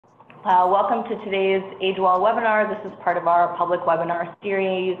Welcome to today's AgeWell webinar. This is part of our public webinar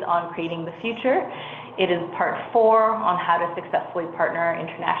series on creating the future. It is part 4 on how to successfully partner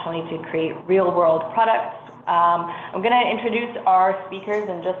internationally to create real-world products. I'm going to introduce our speakers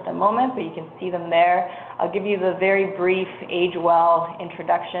in just a moment, but you can see them there. I'll give you the very brief AgeWell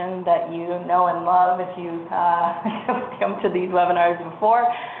introduction that you know and love if you've come to these webinars before.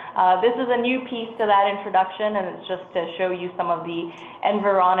 This is a new piece to that introduction, and it's just to show you some of the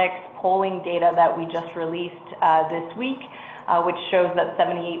Environics polling data that we just released this week, which shows that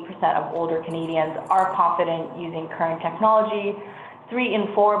 78% of older Canadians are confident using current technology. 3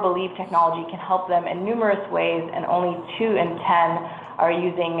 in 4 believe technology can help them in numerous ways, and only 2 in 10 are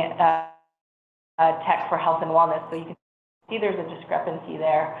using tech for health and wellness. So you can see there's a discrepancy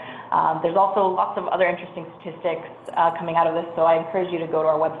there. There's also lots of other interesting statistics coming out of this, so I encourage you to go to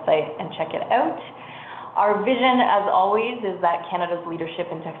our website and check it out. Our vision, as always, is that Canada's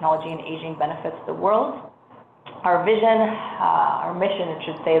leadership in technology and aging benefits the world. Our vision, our mission, it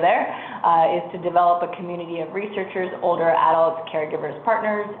should say there, is to develop a community of researchers, older adults, caregivers,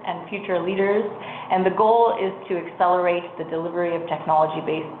 partners, and future leaders. And the goal is to accelerate the delivery of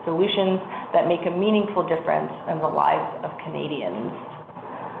technology-based solutions that make a meaningful difference in the lives of Canadians.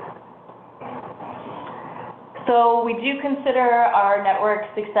 So we do consider our network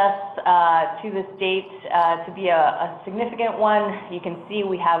success to this date to be a significant one. You can see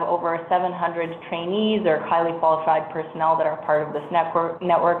we have over 700 trainees or highly qualified personnel that are part of this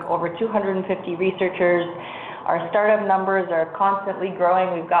network, over 250 researchers. Our startup numbers are constantly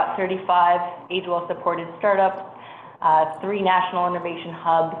growing. We've got 35 AgeWell supported startups, 3 national innovation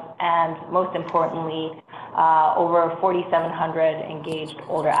hubs, and most importantly, over 4,700 engaged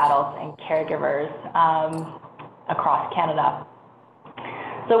older adults and caregivers across Canada.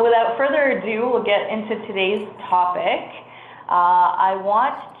 So without further ado, we'll get into today's topic. I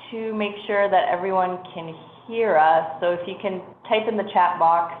want to make sure that everyone can hear us. So if you can type in the chat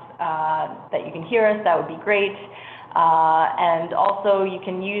box that you can hear us, that would be great. And also you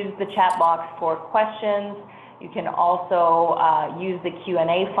can use the chat box for questions. You can also use the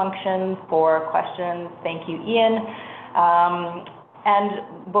Q&A function for questions. Thank you, Ian.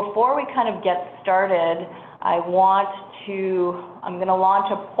 And before we kind of get started, I'm going to launch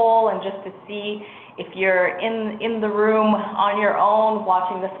a poll, and just to see if you're in the room on your own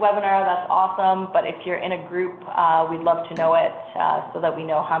watching this webinar, that's awesome. But if you're in a group, we'd love to know it so that we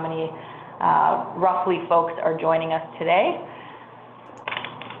know how many roughly folks are joining us today.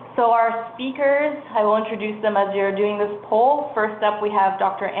 So our speakers, I will introduce them as you're doing this poll. First up, we have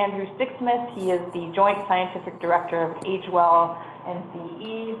Dr. Andrew Sixsmith. He is the Joint Scientific Director of AgeWell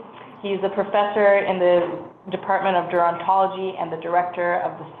NCE. He is a professor in the Department of Gerontology and the Director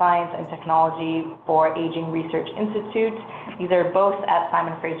of the Science and Technology for Aging Research Institute. These are both at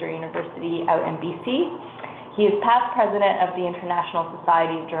Simon Fraser University out in BC. He is past president of the International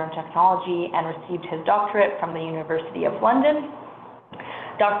Society of Gerontechnology and received his doctorate from the University of London.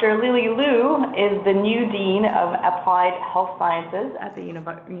 Dr. Lili is the new Dean of Applied Health Sciences at the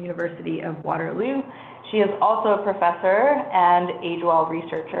University of Waterloo. She is also a professor and AgeWell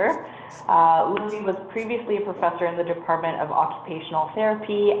researcher. Lili was previously a professor in the Department of Occupational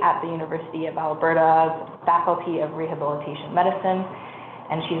Therapy at the University of Alberta's Faculty of Rehabilitation Medicine,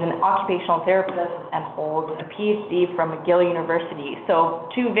 and she's an occupational therapist and holds a PhD from McGill University. So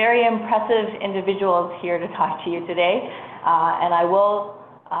 2 very impressive individuals here to talk to you today, and I will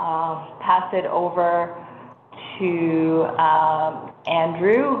pass it over to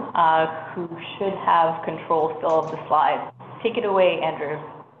Andrew, who should have control still of the slides. Take it away, Andrew.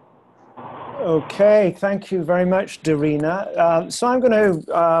 Okay, thank you very much, Darina. So I'm going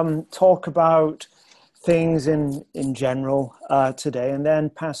to talk about things in general today, and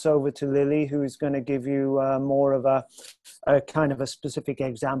then pass over to Lili, who is going to give you more of a kind of a specific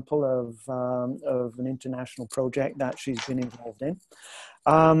example of an international project that she's been involved in.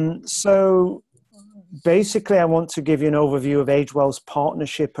 So basically, I want to give you an overview of AgeWell's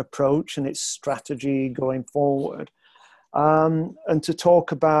partnership approach and its strategy going forward, and to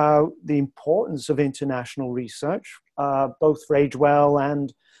talk about the importance of international research, both for AgeWell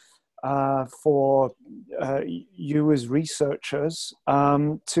and for you as researchers,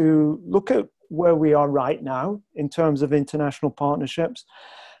 to look at where we are right now in terms of international partnerships,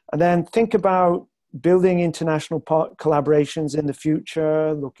 and then think about building international collaborations in the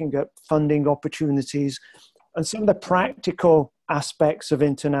future, looking at funding opportunities, and some of the practical aspects of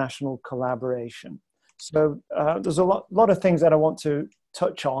international collaboration. So there's a lot of things that I want to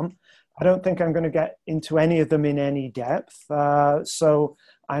touch on. I don't think I'm going to get into any of them in any depth. So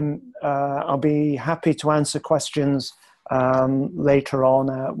I'll be happy to answer questions later on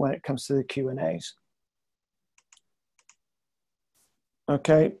when it comes to the Q&As.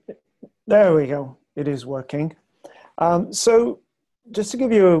 Okay, there we go. It is working. So just to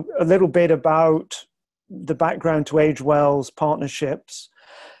give you a little bit about the background to AgeWell's partnerships.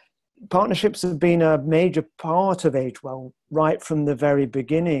 Partnerships have been a major part of AgeWell right from the very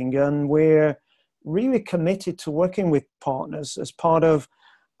beginning, and we're really committed to working with partners as part of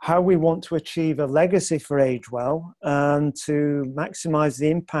how we want to achieve a legacy for AgeWell and to maximize the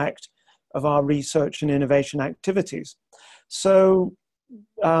impact of our research and innovation activities. So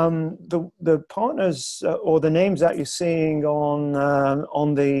the partners or the names that you're seeing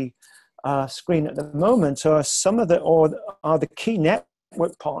on the screen at the moment are some of the key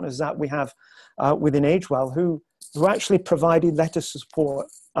network partners that we have within AgeWell who actually provided letters of support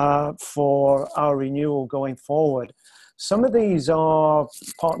for our renewal going forward. Some of these are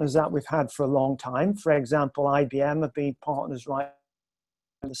partners that we've had for a long time. For example, IBM have been partners right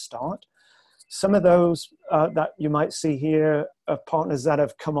from the start. Some of those that you might see here are partners that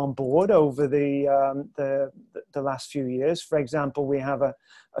have come on board over the last few years. For example, we have a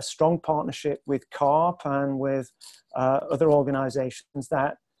strong partnership with CARP and with other organizations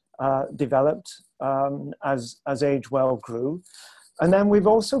that developed as AgeWell grew. And then we've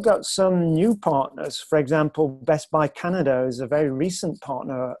also got some new partners. For example, Best Buy Canada is a very recent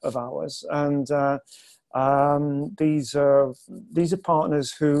partner of ours. And these are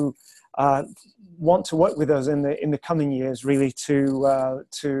partners who want to work with us in the coming years, really, to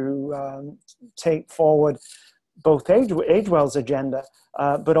take forward both AgeWell's agenda,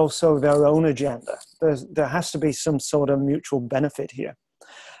 but also their own agenda. There has to be some sort of mutual benefit here.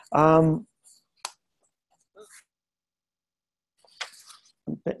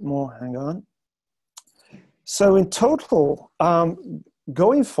 A bit more, hang on. So in total,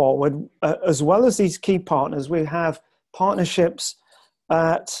 going forward, as well as these key partners, we have partnerships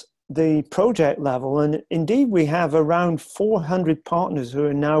at the project level, and indeed we have around 400 partners who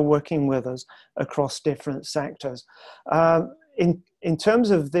are now working with us across different sectors. In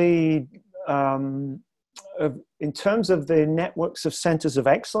terms of the Networks of Centers of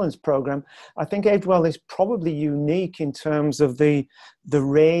Excellence program, I think AgeWell is probably unique in terms of the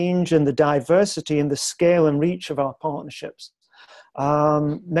range and the diversity and the scale and reach of our partnerships.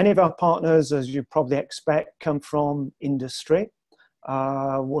 Many of our partners, as you probably expect, come from industry,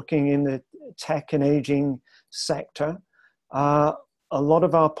 working in the tech and aging sector. A lot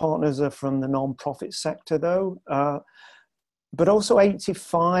of our partners are from the non-profit sector, though, but also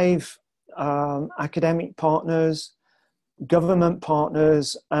 85 academic partners, government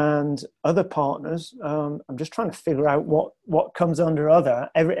partners, and other partners. I'm just trying to figure out what comes under other,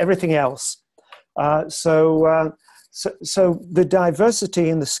 everything else. So the diversity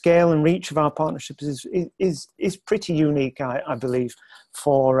and the scale and reach of our partnerships is pretty unique, I believe,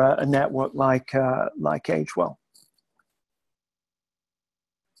 for a network like AgeWell.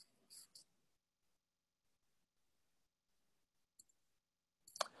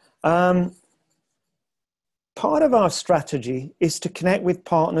 Part of our strategy is to connect with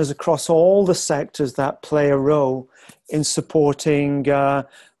partners across all the sectors that play a role in supporting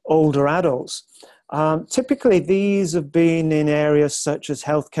older adults. Typically, these have been in areas such as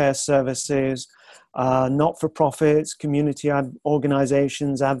healthcare services, not-for-profits, community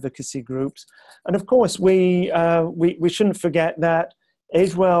organizations, advocacy groups. And of course, we shouldn't forget that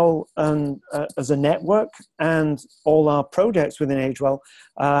AgeWell as a network and all our projects within AgeWell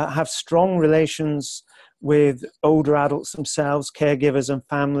have strong relations with older adults themselves, caregivers and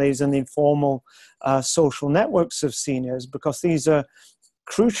families, and the informal social networks of seniors, because these are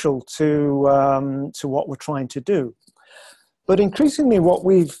crucial to what we're trying to do. But increasingly, what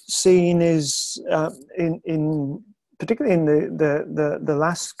we've seen is, particularly in the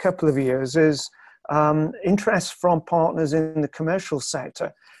last couple of years, is interest from partners in the commercial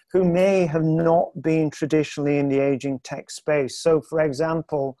sector who may have not been traditionally in the aging tech space. So, for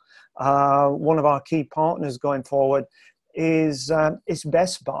example, one of our key partners going forward is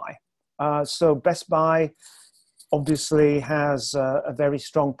Best Buy. So Best Buy obviously has a very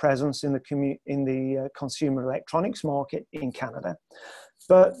strong presence in the consumer electronics market in Canada,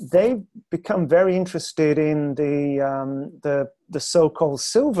 but they've become very interested in the so-called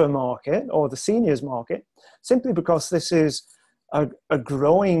silver market or the seniors market, simply because this is a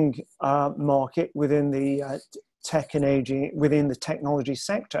growing market within the tech and aging, within the technology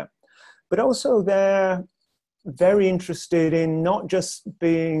sector. But also they're very interested in not just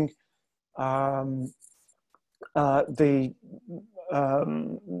being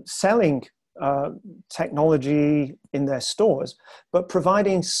selling technology in their stores, but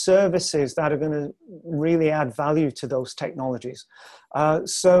providing services that are going to really add value to those technologies.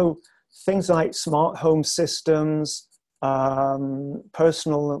 So things like smart home systems,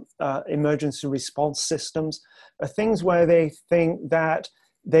 personal emergency response systems are things where they think that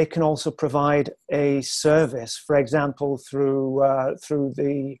they can also provide a service, for example, through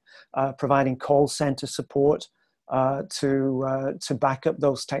the providing call center support to back up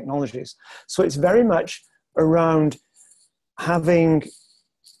those technologies. So it's very much around having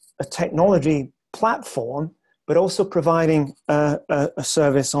a technology platform, but also providing a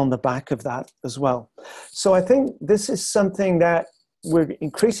service on the back of that as well. So I think this is something that we're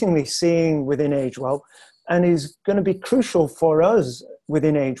increasingly seeing within AgeWell, and is going to be crucial for us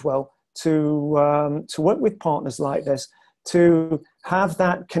within AgeWell to work with partners like this, to have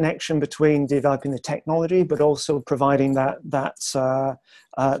that connection between developing the technology, but also providing that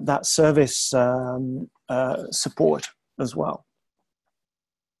service support as well.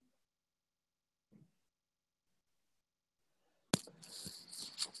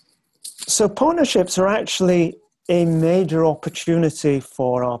 So partnerships are actually a major opportunity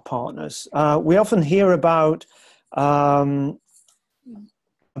for our partners. We often hear about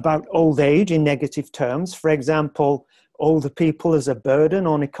old age in negative terms. For example, older people as a burden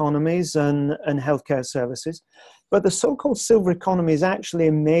on economies and healthcare services. But the so-called silver economy is actually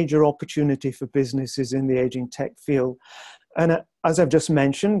a major opportunity for businesses in the aging tech field. And as I've just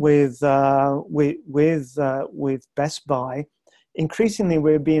mentioned with Best Buy, increasingly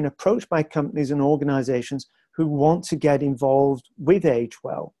we're being approached by companies and organizations who want to get involved with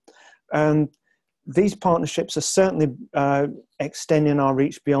AgeWell. And these partnerships are certainly extending our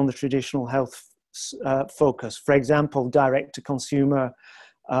reach beyond the traditional health focus. For example, direct-to-consumer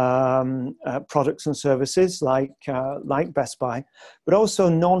products and services like Best Buy, but also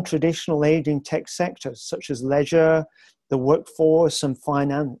non-traditional aging tech sectors such as leisure, the workforce, and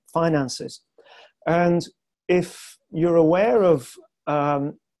finances. And if you're aware of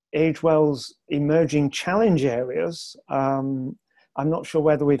AgeWell's emerging challenge areas, I'm not sure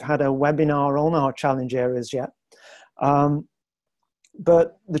whether we've had a webinar on our challenge areas yet,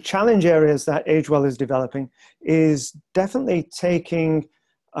 but the challenge areas that AgeWell is developing is definitely taking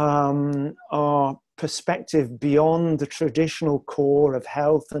our perspective beyond the traditional core of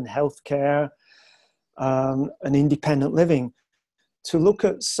health and healthcare and independent living to look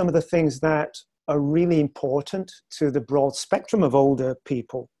at some of the things that are really important to the broad spectrum of older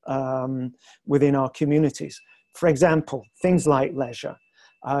people within our communities. For example, things like leisure,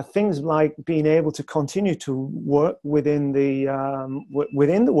 things like being able to continue to work within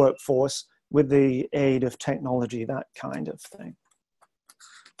the workforce with the aid of technology, that kind of thing.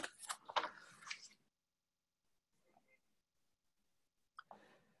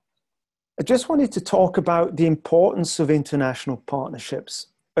 I just wanted to talk about the importance of international partnerships.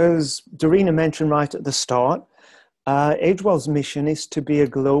 As Dorina mentioned right at the start, AgeWell's mission is to be a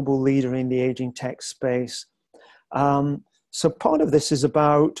global leader in the aging tech space. So part of this is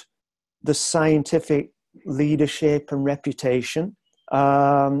about the scientific leadership and reputation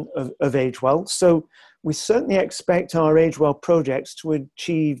of AgeWell. So we certainly expect our AgeWell projects to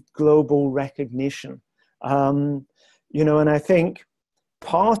achieve global recognition. And I think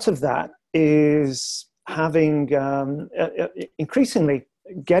part of that is having increasingly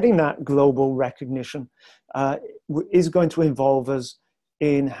getting that global recognition is going to involve us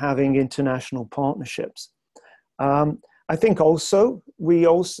in having international partnerships. I think we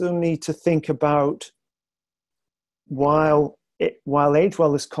also need to think about, while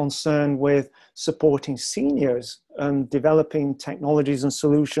AgeWell is concerned with supporting seniors and developing technologies and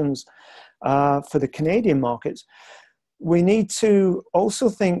solutions for the Canadian markets, we need to also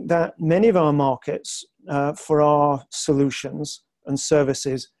think that many of our markets for our solutions and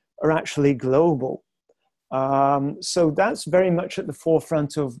services are actually global. So that's very much at the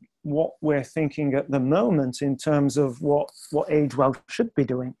forefront of what we're thinking at the moment in terms of what AgeWell should be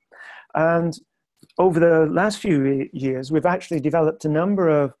doing. And over the last few years, we've actually developed a number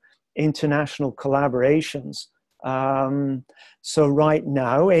of international collaborations. So right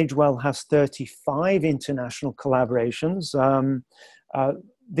now, AgeWell has 35 international collaborations.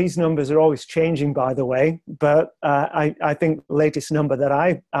 These numbers are always changing, by the way, but I think the latest number that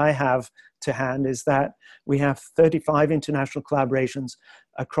I have to hand is that we have 35 international collaborations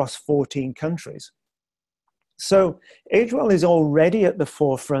across 14 countries. So AgeWell is already at the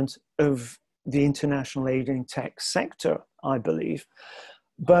forefront of the international aging tech sector, I believe.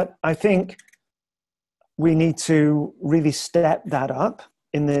 But I think we need to really step that up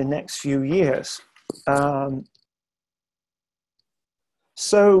in the next few years.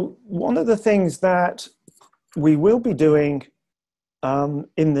 So one of the things that we will be doing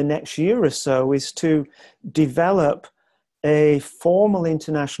in the next year or so is to develop a formal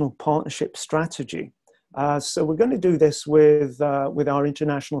international partnership strategy. So we're going to do this with our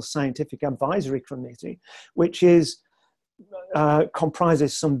International Scientific Advisory Committee, which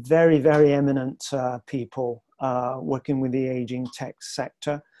comprises some very, very eminent people working with the aging tech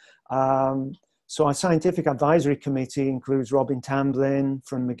sector. So our Scientific Advisory Committee includes Robin Tamblyn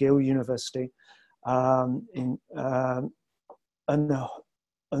from McGill University, and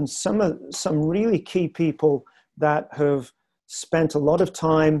some really key people that have spent a lot of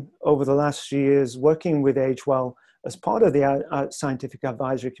time over the last few years working with Age Well as part of the Scientific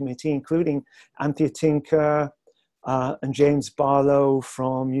Advisory Committee, including Anthea Tinker and James Barlow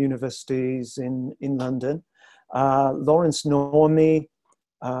from universities in London, Lawrence Normey,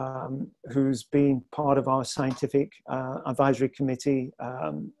 who's been part of our Scientific Advisory Committee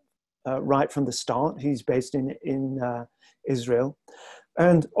right from the start. He's based in Israel.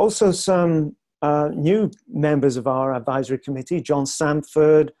 And also some new members of our advisory committee, John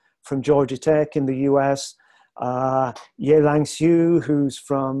Sanford from Georgia Tech in the US, Yelang Xiu, who's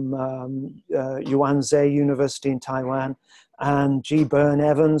from Yuanzhi University in Taiwan, and G. Byrne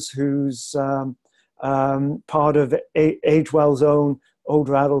Evans, who's part of Age Well's own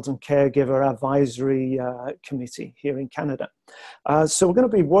Older Adult and Caregiver Advisory Committee here in Canada. So we're going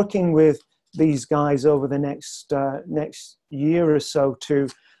to be working with these guys over the next year or so to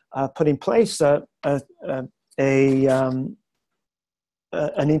put in place an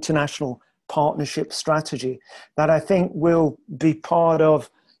international partnership strategy that I think will be part of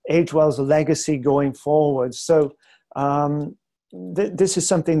Age Well's legacy going forward. So this is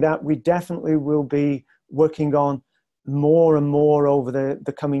something that we definitely will be working on more and more over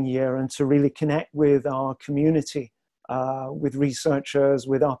the coming year, and to really connect with our community, with researchers,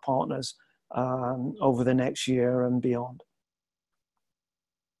 with our partners over the next year and beyond.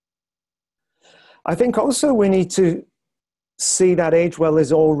 I think also we need to see that Age Well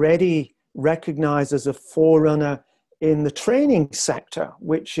is already recognized as a forerunner in the training sector,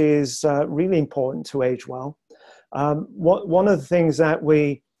 which is really important to Age Well. One of the things that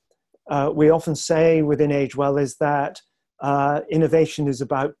we often say within Age Well is that innovation is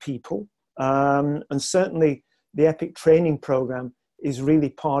about people, and certainly the EPIC training program is really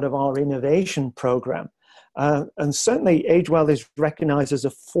part of our innovation program. And certainly Age Well is recognized as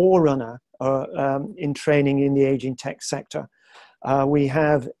a forerunner in training in the aging tech sector. We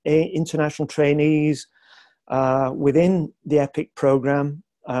have international trainees within the EPIC program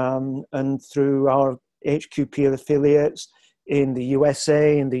and through our HQP affiliates in the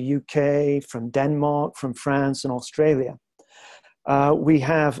USA, in the UK, from Denmark, from France and Australia. We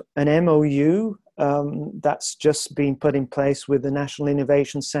have an MOU that's just been put in place with the National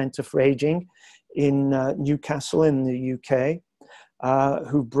Innovation Centre for Aging in Newcastle in the UK,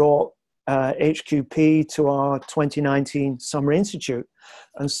 who brought HQP to our 2019 Summer Institute,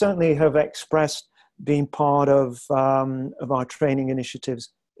 and certainly have expressed being part of our training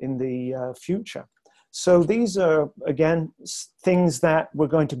initiatives in the future. So these are, again, things that we're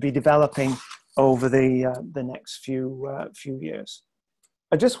going to be developing over the next few years.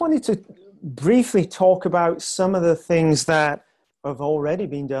 I just wanted to briefly talk about some of the things that have already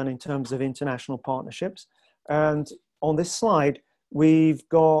been done in terms of international partnerships. And on this slide, we've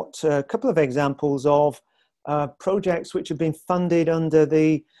got a couple of examples of projects which have been funded under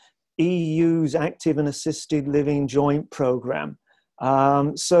the EU's Active and Assisted Living Joint Programme.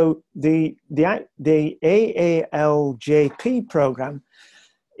 So the AALJP program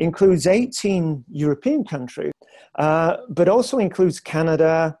includes 18 European countries, but also includes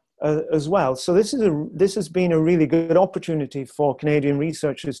Canada as well. So this has been a really good opportunity for Canadian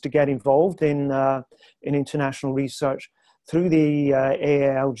researchers to get involved in international research through the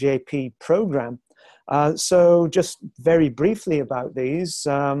AALJP program. So just very briefly about these,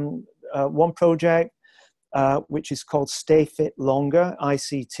 one project which is called Stay Fit Longer,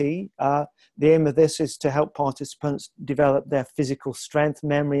 ICT. The aim of this is to help participants develop their physical strength,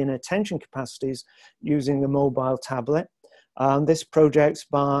 memory and attention capacities using a mobile tablet. This project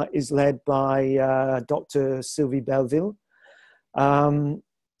is led by Dr. Sylvie Belleville.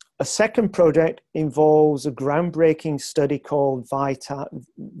 A second project involves a groundbreaking study called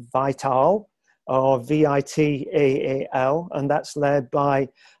VITAL, or VITAAL, and that's led by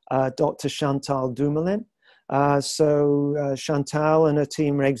Dr. Chantal Dumoulin. So Chantal and her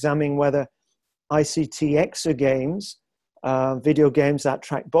team are examining whether ICT exergames, video games that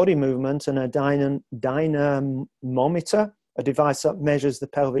track body movement, and a dynamometer, a device that measures the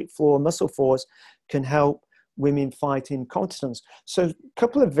pelvic floor muscle force, can help women fight incontinence. So a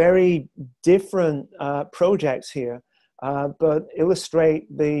couple of very different projects here, but illustrate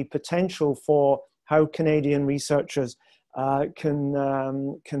the potential for how Canadian researchers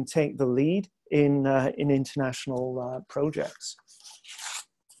can take the lead in international projects.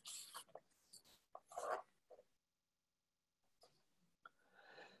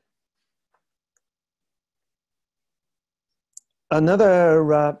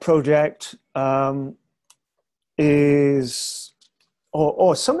 Another project is,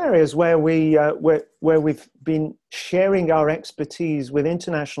 or some areas where we've been sharing our expertise with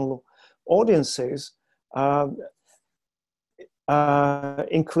international audiences,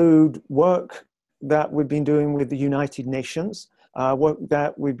 include work that we've been doing with the United Nations, work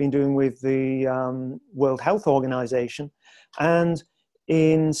that we've been doing with the World Health Organization, and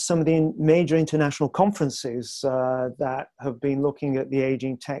in some of the major international conferences that have been looking at the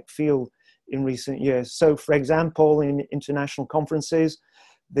aging tech field in recent years. So, for example, in international conferences,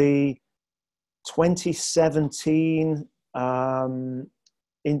 the 2017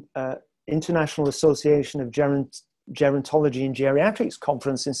 International Association of Gerontology and Geriatrics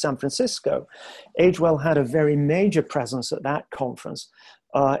conference in San Francisco, AgeWell had a very major presence at that conference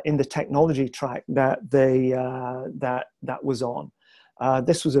in the technology track that that was on.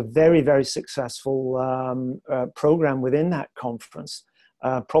 This was a very, very successful program within that conference,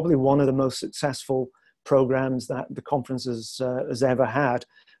 probably one of the most successful programs that the conference has ever had,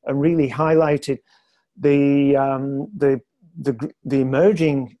 and really highlighted the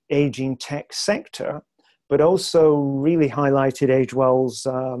emerging aging tech sector, but also really highlighted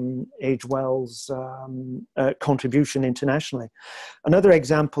AgeWell's contribution internationally. Another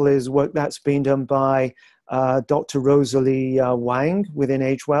example is work that's been done by Dr. Rosalie Wang within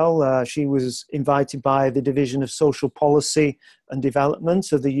AgeWell. She was invited by the Division of Social Policy and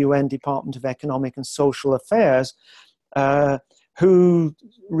Development of the UN Department of Economic and Social Affairs, who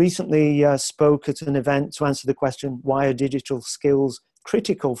recently spoke at an event to answer the question, why are digital skills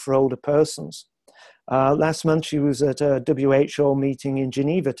critical for older persons? Last month, she was at a WHO meeting in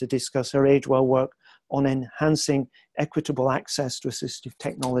Geneva to discuss her AgeWell work on enhancing equitable access to assistive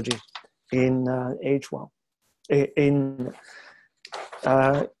technology in AgeWell.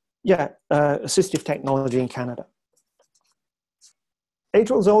 Assistive technology in Canada.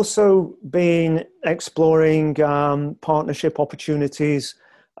 AgeWell's also been exploring partnership opportunities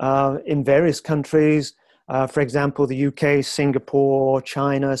in various countries, for example, the UK, Singapore,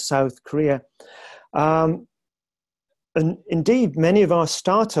 China, South Korea. And indeed, many of our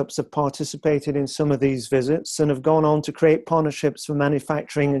startups have participated in some of these visits and have gone on to create partnerships for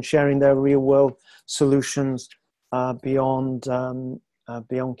manufacturing and sharing their real-world solutions beyond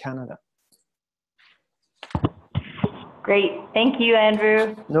Canada. Great, thank you,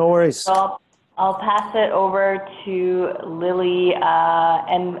 Andrew. No worries. So I'll pass it over to Lili.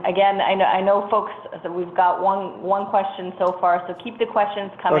 And again, I know folks, so we've got one question so far, so keep the questions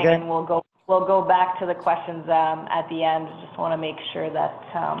coming, okay, and we'll go back to the questions at the end. Just want to make sure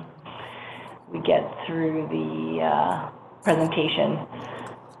that we get through the presentation.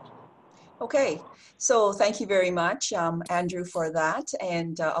 Okay, so thank you very much, Andrew, for that,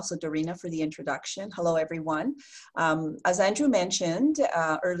 and also Dorina for the introduction. Hello, everyone. As Andrew mentioned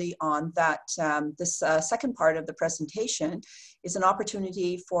early on, that this second part of the presentation is an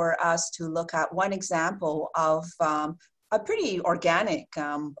opportunity for us to look at one example of a pretty organic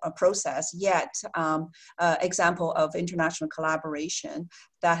process, yet example of international collaboration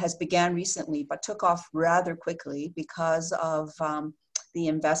that has began recently, but took off rather quickly because of the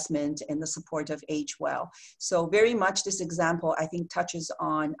investment and the support of AgeWell. So very much this example, I think, touches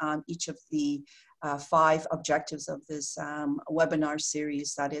on each of the 5 objectives of this webinar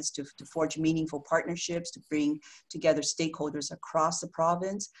series, that is to forge meaningful partnerships, to bring together stakeholders across the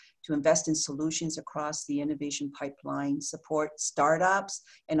province, to invest in solutions across the innovation pipeline, support startups,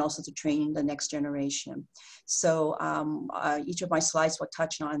 and also to train the next generation. So each of my slides will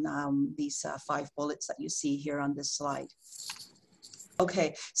touch on these 5 bullets that you see here on this slide.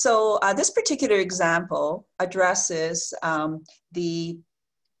 Okay, so this particular example addresses the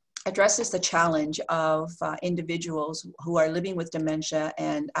challenge of individuals who are living with dementia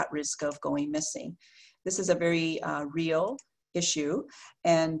and at risk of going missing. This is a very real issue,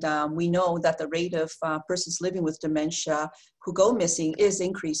 and we know that the rate of persons living with dementia who go missing is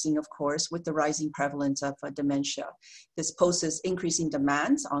increasing, of course, with the rising prevalence of dementia. This poses increasing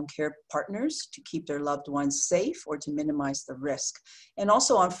demands on care partners to keep their loved ones safe or to minimize the risk, and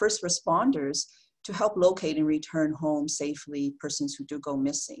also on first responders to help locate and return home safely persons who do go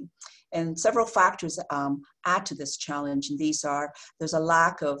missing. And several factors add to this challenge, and these are, there's a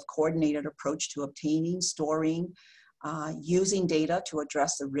lack of coordinated approach to obtaining, storing, using data to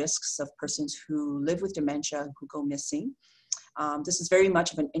address the risks of persons who live with dementia who go missing. This is very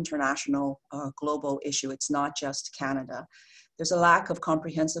much of an international, global issue. It's not just Canada. There's a lack of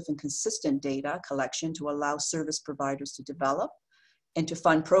comprehensive and consistent data collection to allow service providers to develop and to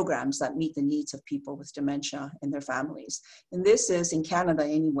fund programs that meet the needs of people with dementia and their families. And this is, in Canada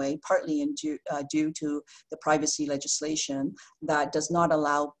anyway, partly due to the privacy legislation that does not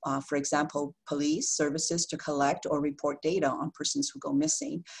allow, for example, police services to collect or report data on persons who go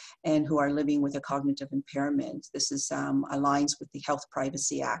missing and who are living with a cognitive impairment. This is aligns with the Health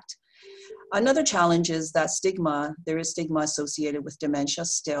Privacy Act. Another challenge is that there is stigma associated with dementia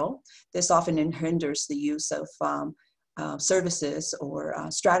still. This often hinders the use of services or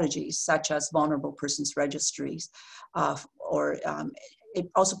strategies such as vulnerable persons registries, it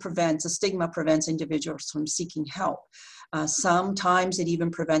also the stigma prevents individuals from seeking help. Sometimes it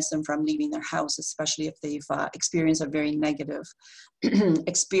even prevents them from leaving their house, especially if they've experienced a very negative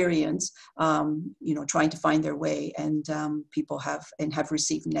experience, trying to find their way, and people have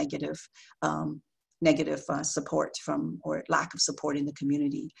received negative support from, or lack of support in the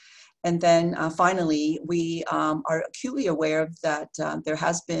community. And then finally, we are acutely aware that there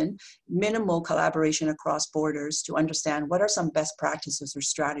has been minimal collaboration across borders to understand what are some best practices or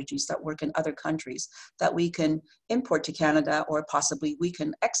strategies that work in other countries that we can import to Canada, or possibly we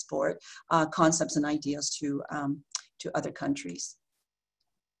can export concepts and ideas to other countries.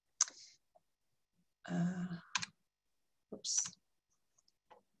 Oops.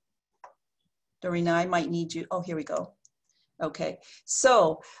 Dorina, I might need you. Oh, here we go. Okay,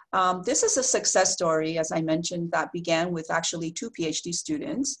 so this is a success story, as I mentioned, that began with actually 2 PhD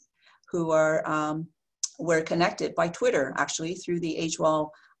students who were connected by Twitter, actually, through the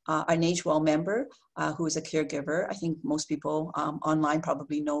an AgeWell member who is a caregiver. I think most people online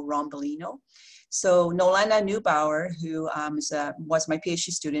probably know Ron Bellino. So Nolanda Neubauer, who was my PhD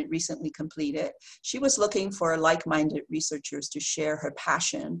student, recently completed. She was looking for like-minded researchers to share her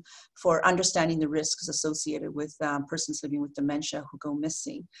passion for understanding the risks associated with persons living with dementia who go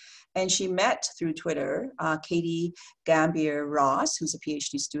missing. And she met through Twitter Katie Gambier-Ross, who's a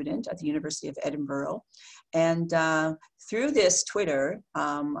PhD student at the University of Edinburgh. And through this Twitter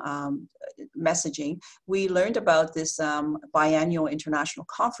messaging, we learned about this biannual international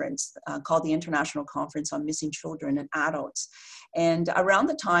conference called the International Conference on Missing Children and Adults. And around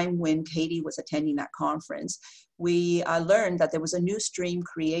the time when Katie was attending that conference, we learned that there was a new stream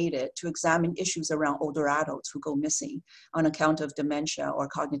created to examine issues around older adults who go missing on account of dementia or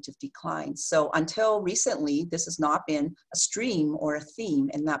cognitive decline. So until recently, this has not been a stream or a theme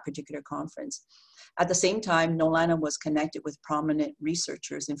in that particular conference. At the same time, Nolana was connected with prominent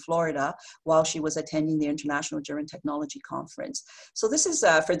researchers in Florida while she was attending the International Gerontechnology Conference. So this is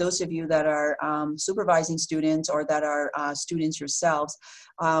for those of you that are supervising students or that are students yourselves.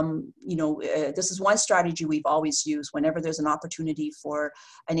 This is one strategy we've always used whenever there's an opportunity for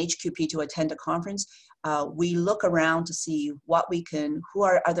an HQP to attend a conference. We look around to see who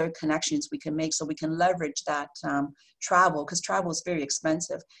are other connections we can make so we can leverage that travel, because travel is very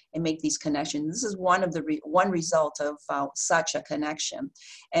expensive, and make these connections. This is one result of such a connection.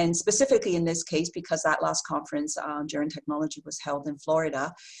 And specifically in this case, because that last conference, Gerontechnology, was held in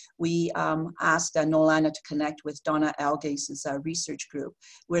Florida, we asked Nolana to connect with Donna Algase's research group.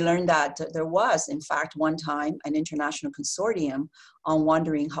 We learned that there was, in fact, one time an international consortium on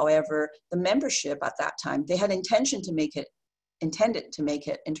wandering. However, the membership at that time, they had intended to make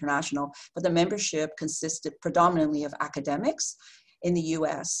it international, but the membership consisted predominantly of academics in the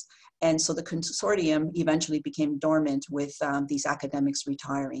US. And so the consortium eventually became dormant with these academics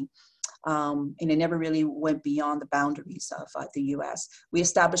retiring. And it never really went beyond the boundaries of the US. We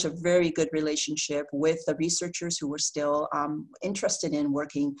established a very good relationship with the researchers who were still interested in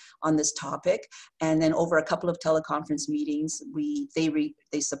working on this topic. And then over a couple of teleconference meetings,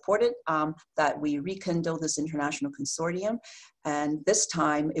 they supported that we rekindle this international consortium. And this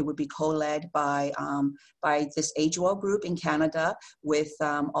time it would be co-led by this AgeWell group in Canada with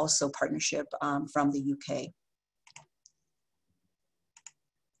also partnership from the UK.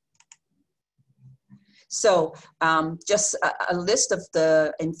 So just a list of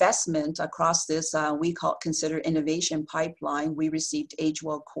the investment across this, consider innovation pipeline. We received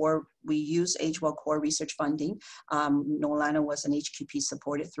AgeWell core we use Age Well Core research funding. Nolana was an HQP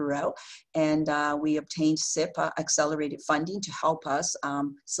supported throughout, and we obtained SIP accelerated funding to help us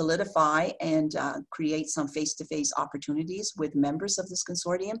solidify and create some face-to-face opportunities with members of this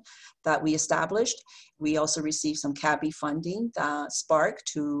consortium that we established. We also received some CABI funding, Spark,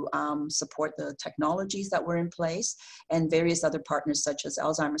 to support the technologies that were in place, and various other partners such as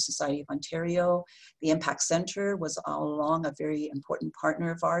Alzheimer's Society of Ontario. The Impact Center was all along a very important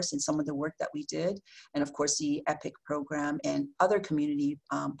partner of ours in some of the work that we did. And of course, the EPIC program and other community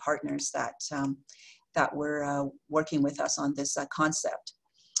partners that were working with us on this concept.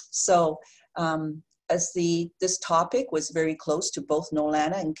 So as this topic was very close to both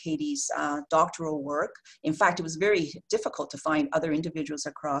Nolana and Katie's doctoral work. In fact, it was very difficult to find other individuals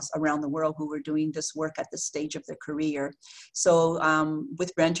around the world who were doing this work at this stage of their career. So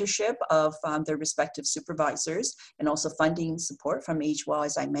with mentorship of their respective supervisors and also funding support from AgeWell,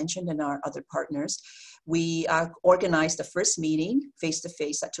 as I mentioned, and our other partners, we organized the first meeting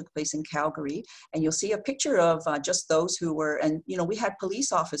face-to-face that took place in Calgary. And you'll see a picture of just those who were, and we had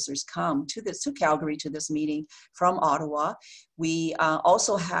police officers come to Calgary to this meeting from Ottawa. We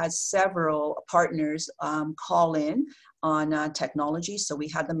also had several partners call in on technology, so we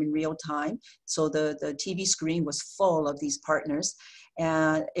had them in real time. So the TV screen was full of these partners.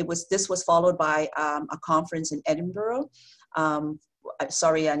 And this was followed by a conference in Edinburgh.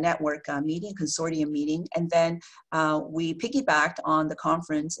 A network meeting, consortium meeting. And then we piggybacked on the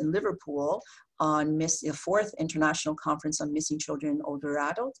conference in Liverpool on the fourth international conference on missing children, older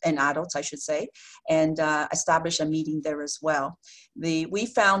adults, and adults, I should say, and established a meeting there as well. We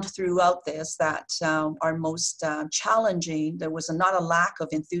found throughout this that our most challenging, there was not a lack of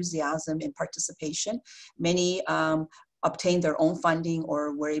enthusiasm and participation. Many obtained their own funding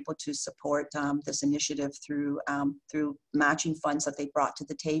or were able to support this initiative through matching funds that they brought to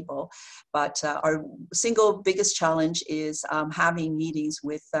the table. But our single biggest challenge is having meetings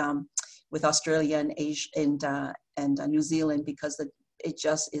with Australia and Asia and New Zealand, because it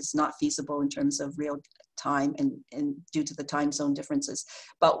just is not feasible in terms of real time and due to the time zone differences.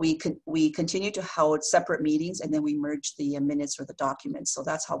 But we continue to hold separate meetings, and then we merge the minutes or the documents. So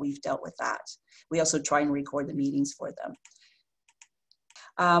that's how we've dealt with that. We also try and record the meetings for them.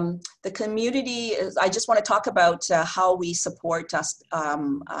 The community, I just want to talk about how we support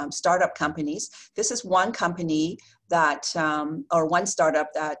startup companies. This is one company that, or one startup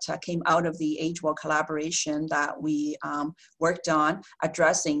that came out of the AgeWell collaboration that we worked on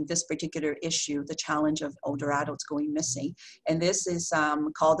addressing this particular issue, the challenge of older adults going missing. And this is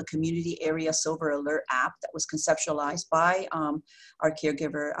called the Community Area Silver Alert app that was conceptualized by our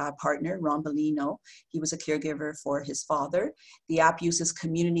caregiver partner, Ron Bellino. He was a caregiver for his father. The app uses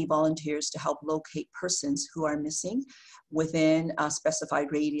community volunteers to help locate persons who are missing within a specified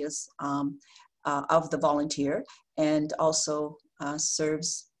radius of the volunteer, and also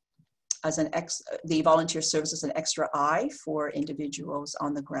serves as the volunteer serves as an extra eye for individuals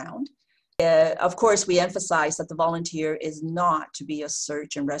on the ground. Of course, we emphasize that the volunteer is not to be a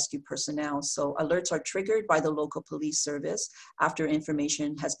search and rescue personnel, so alerts are triggered by the local police service after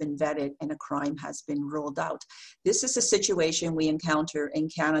information has been vetted and a crime has been ruled out. This is a situation we encounter in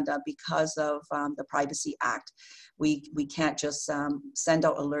Canada because of the Privacy Act. We can't just send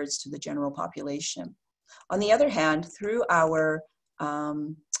out alerts to the general population. On the other hand, through our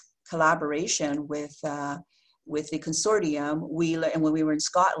collaboration with the consortium, and when we were in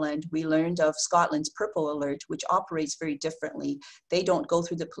Scotland, we learned of Scotland's Purple Alert, which operates very differently. They don't go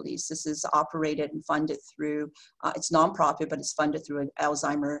through the police. This is operated and funded through, it's nonprofit, but it's funded through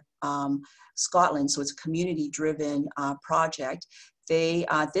Alzheimer Scotland, so it's a community-driven project.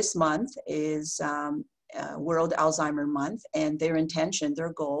 This month is World Alzheimer Month, and their intention,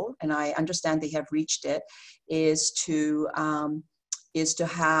 their goal, and I understand they have reached it, is to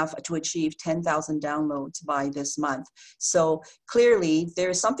achieve 10,000 downloads by this month. So clearly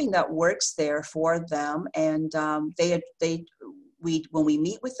there's something that works there for them, and when we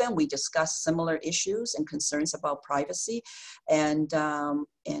meet with them, we discuss similar issues and concerns about privacy and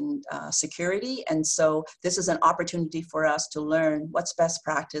security. And so this is an opportunity for us to learn what's best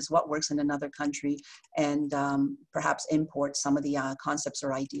practice, what works in another country, and perhaps import some of the concepts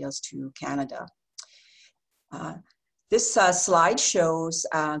or ideas to Canada. This slide shows,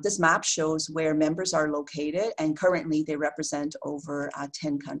 this map shows where members are located, and currently they represent over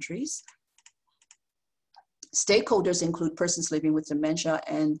 10 countries. Stakeholders include persons living with dementia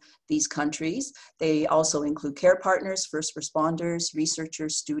in these countries. They also include care partners, first responders,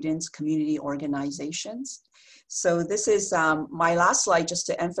 researchers, students, community organizations. So this is my last slide, just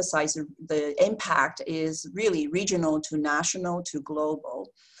to emphasize the impact is really regional to national to global.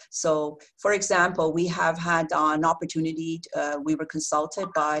 So, for example, we have had an opportunity, we were consulted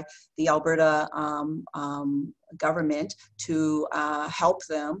by the Alberta government to help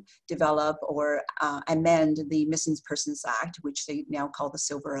them develop or amend the Missing Persons Act, which they now call the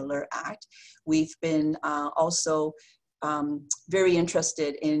Silver Alert Act. We've been also very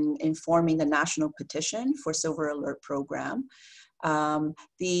interested in forming the national petition for Silver Alert program.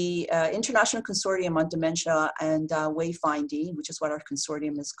 The International Consortium on Dementia and Wayfinding, which is what our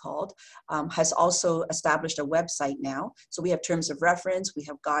consortium is called, has also established a website now. So we have terms of reference, we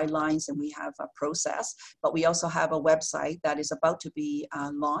have guidelines, and we have a process, but we also have a website that is about to be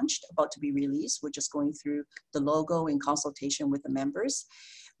launched, about to be released. We're just going through the logo in consultation with the members.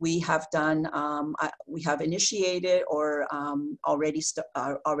 We have done, we have initiated or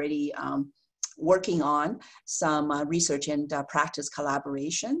already working on some research and practice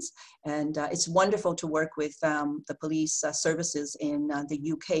collaborations. And it's wonderful to work with the police services in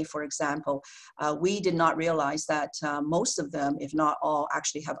the UK, for example. We did not realize that most of them, if not all,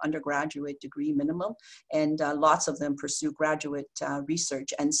 actually have undergraduate degree minimum, and lots of them pursue graduate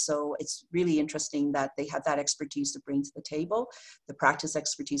research. And so it's really interesting that they have that expertise to bring to the table, the practice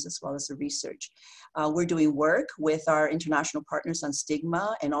expertise as well as the research. We're doing work with our international partners on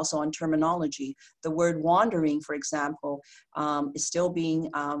stigma and also on terminology. The word wandering, for example, is still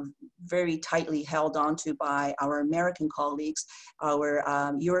being very tightly held onto by our American colleagues. Our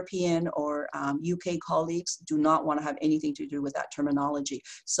European or UK colleagues do not want to have anything to do with that terminology.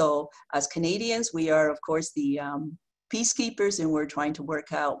 So as Canadians, we are, of course, the peacekeepers, and we're trying to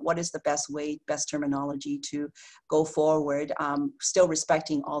work out what is the best way, best terminology to go forward, still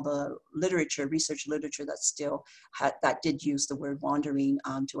respecting all the literature, research literature that still that did use the word wandering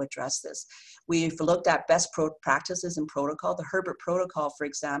to address this. We've looked at best practices and protocol. The Herbert Protocol, for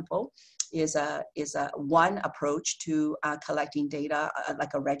example, is a one approach to collecting data,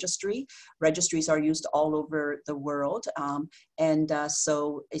 like a registry. Registries are used all over the world,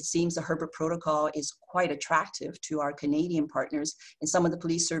 so it seems the Herbert Protocol is quite attractive to our Canadian partners, and some of the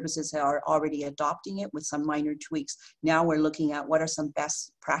police services are already adopting it with some minor tweaks. Now we're looking at what are some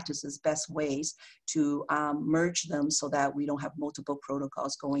best practices, best ways to merge them so that we don't have multiple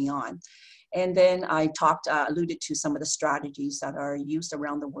protocols going on. And then I alluded to some of the strategies that are used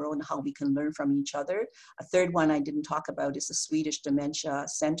around the world and how we can learn from each other. A third one I didn't talk about is the Swedish Dementia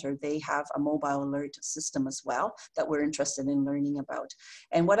Center. They have a mobile alert system as well that we're interested in learning about.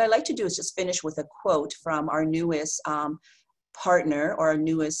 And what I like to do is just finish with a quote from our newest partner, or our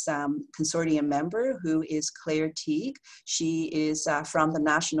newest consortium member, who is Claire Teague. She is from the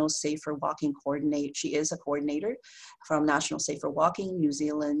National Safer Walking Coordinator. She is a coordinator from National Safer Walking, New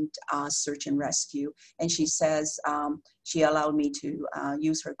Zealand Search and Rescue. And she says, she allowed me to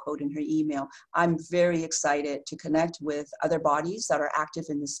use her quote in her email. "I'm very excited to connect with other bodies that are active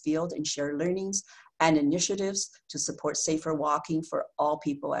in this field and share learnings and initiatives to support safer walking for all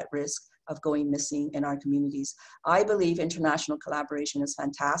people at risk of going missing in our communities. I believe international collaboration is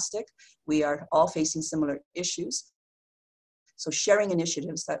fantastic. We are all facing similar issues. So sharing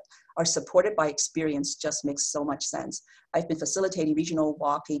initiatives that are supported by experience just makes so much sense. I've been facilitating regional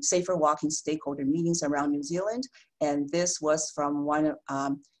walking, safer walking stakeholder meetings around New Zealand, and this was from one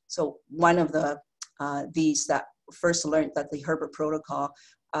of these that first learned that the Herbert Protocol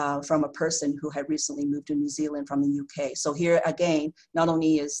from a person who had recently moved to New Zealand from the UK. So here again, not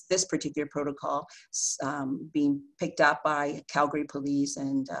only is this particular protocol being picked up by Calgary Police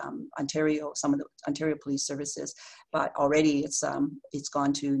and Ontario, some of the Ontario Police Services, but already it's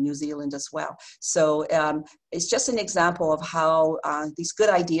gone to New Zealand as well. So it's just an example of how these good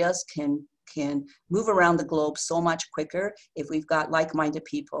ideas can move around the globe so much quicker if we've got like-minded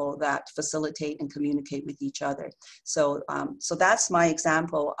people that facilitate and communicate with each other. So, so that's my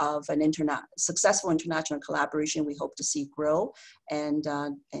example of an successful international collaboration we hope to see grow and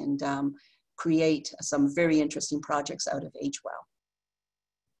create some very interesting projects out of AgeWell.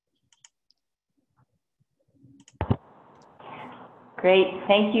 Great,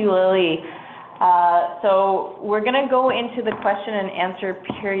 thank you, Lili. So we're going to go into the question and answer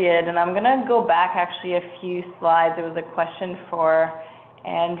period, and I'm going to go back actually a few slides. There was a question for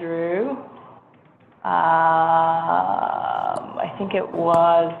Andrew. I think it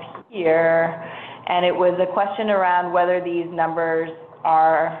was here, and it was a question around whether these numbers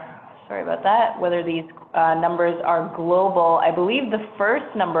are, sorry about that, whether these numbers are global. I believe the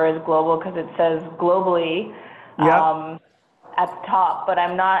first number is global because it says globally. Yeah. At the top, but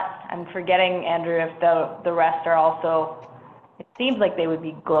I'm forgetting, Andrew, if the rest are also, it seems like they would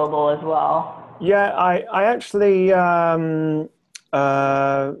be global as well. Yeah, I actually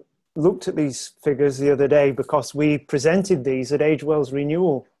looked at these figures the other day because we presented these at AgeWell's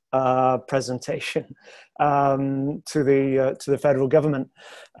renewal presentation to the federal government.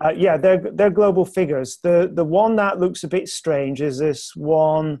 Yeah, they're global figures. The one that looks a bit strange is this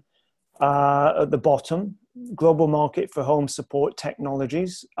one at the bottom, global market for home support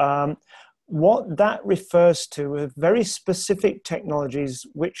technologies. What that refers to are very specific technologies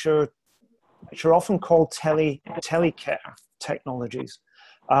which are often called telecare technologies.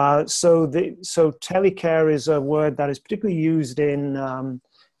 So telecare is a word that is particularly used in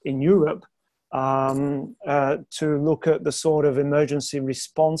Europe to look at the sort of emergency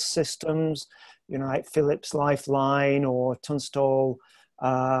response systems, you know, like Philips Lifeline or Tunstall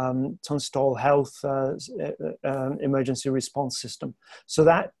Health emergency response system. So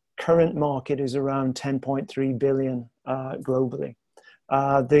that current market is around 10.3 billion globally.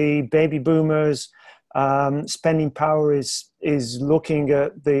 The baby boomers spending power is looking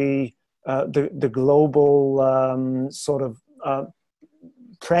at the global sort of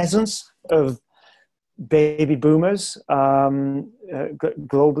presence of baby boomers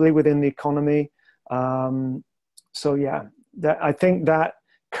globally within the economy. So yeah, I think that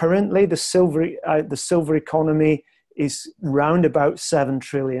currently the silver economy is round about 7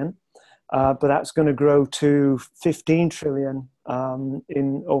 trillion, but that's going to grow to 15 trillion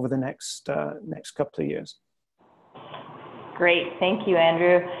over the next couple of years. Great, thank you,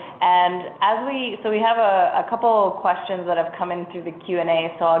 Andrew. And we have a couple of questions that have come in through the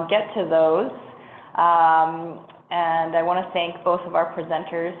Q&A, so I'll get to those. And I want to thank both of our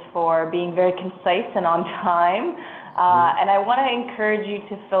presenters for being very concise and on time. And I want to encourage you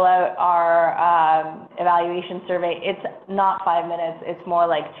to fill out our evaluation survey. It's not 5 minutes, it's more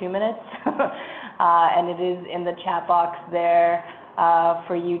like 2 minutes. And it is in the chat box there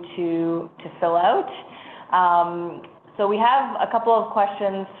for you to fill out. So we have a couple of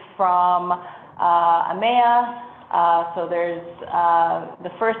questions from Amaya. So there's the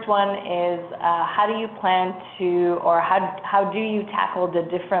first one is how do you plan to, or how do you tackle the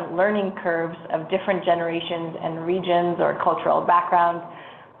different learning curves of different generations and regions or cultural backgrounds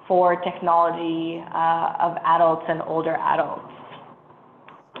for technology of adults and older adults?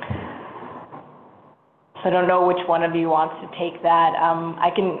 So I don't know which one of you wants to take that.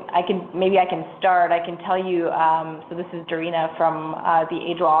 Maybe I can start. I can tell you, so this is Darina from the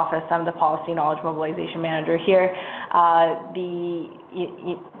Age Law Office. I'm the Policy Knowledge Mobilization Manager here.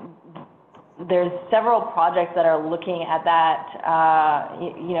 There's several projects that are looking at that,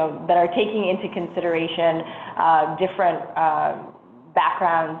 that are taking into consideration different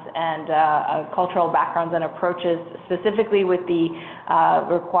backgrounds and cultural backgrounds and approaches, specifically with the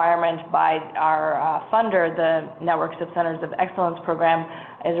requirement by our funder, the Networks of Centers of Excellence program,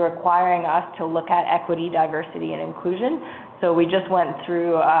 is requiring us to look at equity, diversity, and inclusion. So we just went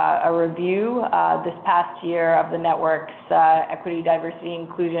through a review this past year of the network's equity, diversity,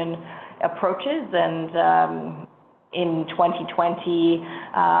 inclusion approaches, and in 2020,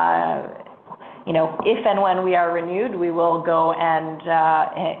 if and when we are renewed, we will go and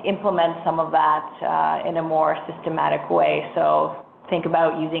implement some of that in a more systematic way. So think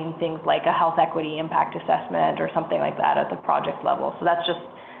about using things like a health equity impact assessment or something like that at the project level. So that's just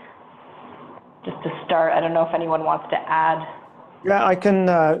to start. I don't know if anyone wants to add. Yeah, I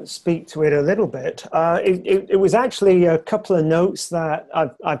can speak to it a little bit. It was actually a couple of notes that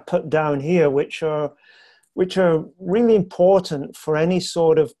I put down here, which are really important for any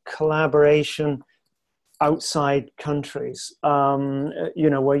sort of collaboration outside countries,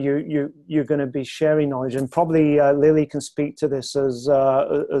 where you're going to be sharing knowledge, and probably Lili can speak to this as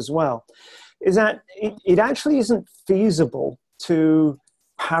well, is that it actually isn't feasible to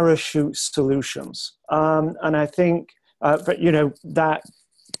parachute solutions. And I think, that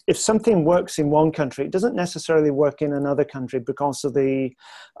if something works in one country, it doesn't necessarily work in another country because of a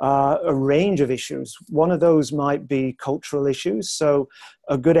range of issues. One of those might be cultural issues. So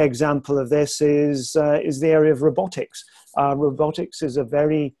a good example of this is the area of robotics. Robotics is a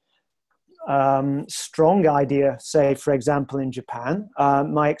very strong idea, say, for example, in Japan.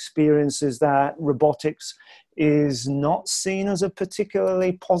 My experience is that robotics is not seen as a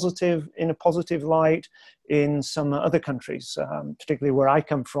particularly positive light in some other countries, particularly where I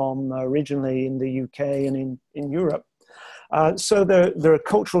come from originally in the UK and in Europe. So there are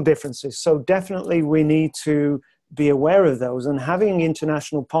cultural differences. So definitely we need to be aware of those, and having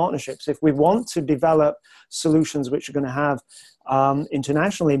international partnerships. If we want to develop solutions which are going to have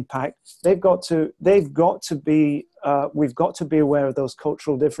international impact, we've got to be aware of those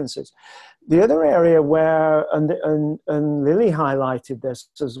cultural differences. The other area where, and Lili highlighted this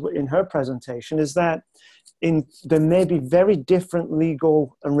in her presentation, is that there may be very different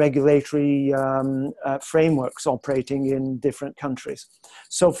legal and regulatory frameworks operating in different countries.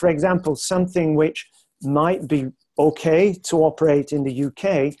 So, for example, something which might be okay to operate in the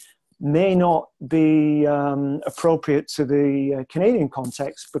UK may not be appropriate to the Canadian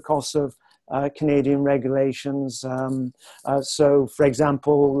context because of Canadian regulations. So, for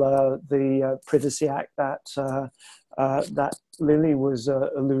example, the Privacy Act that Lili was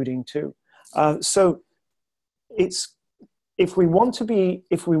alluding to. So, if we want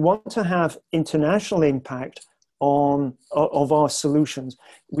to have international impact of our solutions,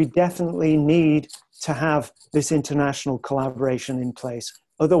 we definitely need to have this international collaboration in place.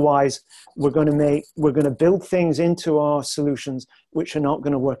 Otherwise, we're going to build things into our solutions which are not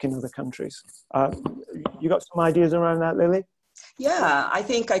going to work in other countries. You got some ideas around that, Lili? Yeah, I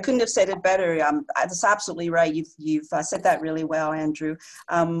think I couldn't have said it better. That's absolutely right. You've said that really well, Andrew.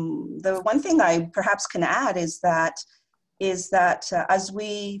 The one thing I perhaps can add is that as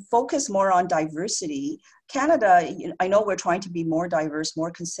we focus more on diversity, Canada, I know we're trying to be more diverse, more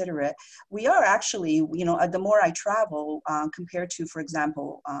considerate. We are actually, the more I travel compared to, for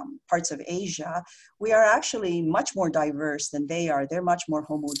example, parts of Asia, we are actually much more diverse than they are. They're much more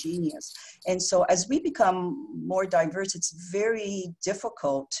homogeneous. And so as we become more diverse, it's very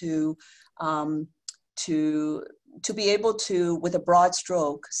difficult to be able to, with a broad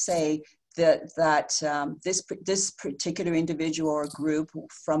stroke, say, this particular individual or group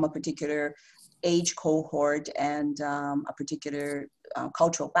from a particular age cohort and a particular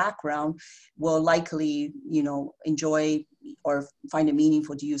cultural background will likely, enjoy or find it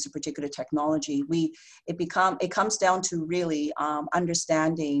meaningful to use a particular technology. It comes down to really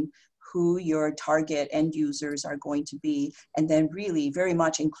understanding who your target end users are going to be, and then really very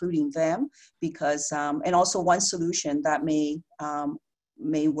much including them, because and also one solution that may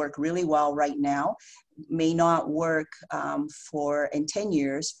work really well right now may not work in 10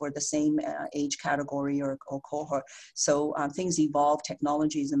 years for the same age category or cohort. So things evolve,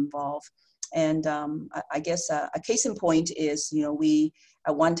 technologies evolve. And I guess a case in point is, we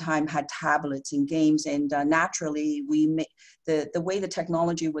at one time had tablets and games, and naturally the way the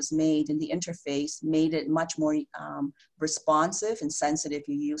technology was made and the interface made it much more responsive and sensitive.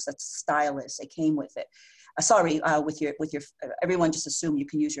 You use a stylus, it came with it. With your, everyone just assume you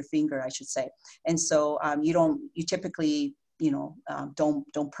can use your finger, I should say. And so you typically,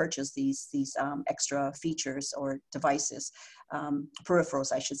 don't purchase these extra features or devices,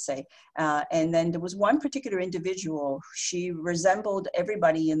 peripherals, I should say. And then there was one particular individual, she resembled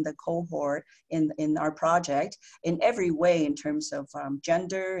everybody in the cohort in our project in every way, in terms of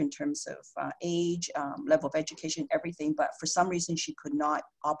gender, in terms of age, level of education, everything, but for some reason she could not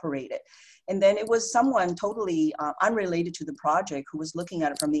operate it. And then it was someone totally unrelated to the project who was looking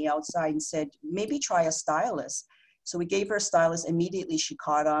at it from the outside and said, maybe try a stylus. So we gave her a stylus. Immediately she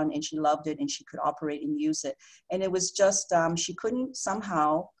caught on and she loved it and she could operate and use it. And it was just, she couldn't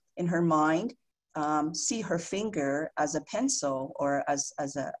somehow in her mind see her finger as a pencil or as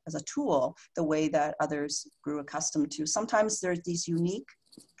a tool, the way that others grew accustomed to. Sometimes there's these unique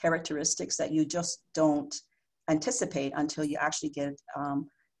characteristics that you just don't anticipate until you actually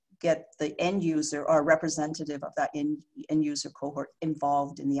get the end user or representative of that end user cohort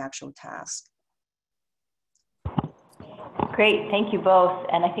involved in the actual task. Great, thank you both.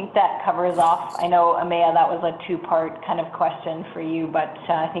 And I think that covers off, I know, Amaya, that was a two-part kind of question for you, but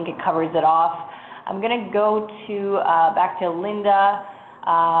I think it covers it off. I'm going to go back to Linda,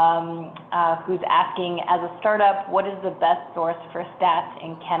 who's asking, as a startup, what is the best source for stats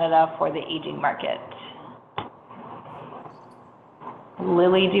in Canada for the aging market?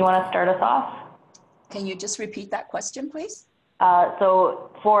 Lili, do you want to start us off? Can you just repeat that question, please? So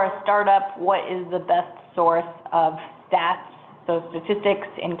for a startup, what is the best source of stats, so statistics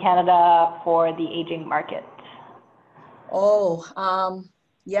in Canada for the aging market?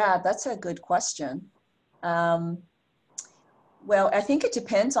 Yeah, that's a good question. Well, I think it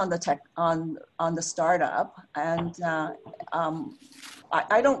depends on the on the startup, and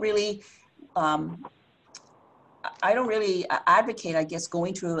I don't really advocate, I guess,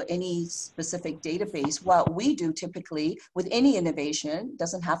 going to any specific database. What we do typically with any innovation,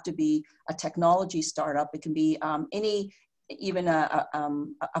 doesn't have to be a technology startup. It can be even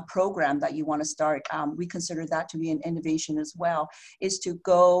a program that you want to start. We consider that to be an innovation as well, is to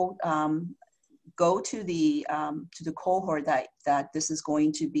go to the cohort that this is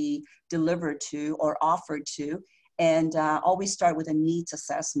going to be delivered to or offered to, and always start with a needs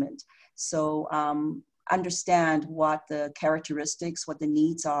assessment. So understand what the characteristics, what the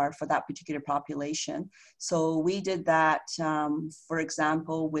needs are for that particular population. So we did that, for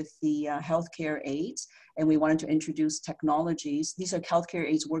example, with the healthcare aides, and we wanted to introduce technologies. These are healthcare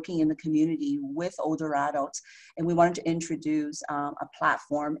aides working in the community with older adults, and we wanted to introduce a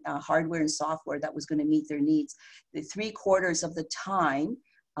platform, hardware and software that was going to meet their needs. The 3/4 of the time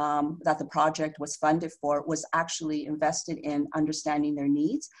that the project was funded for was actually invested in understanding their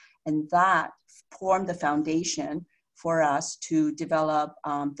needs, and that formed the foundation for us to develop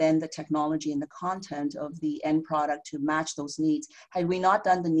then the technology and the content of the end product to match those needs. Had we not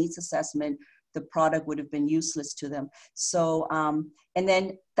done the needs assessment, the product would have been useless to them. So, and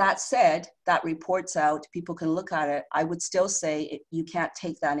then that said, that report's out, people can look at it. I would still say you can't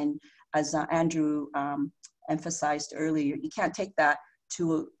take that in, as Andrew emphasized earlier, you can't take that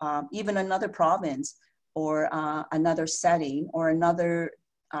to even another province or another setting or another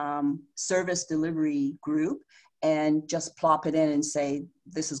service delivery group and just plop it in and say,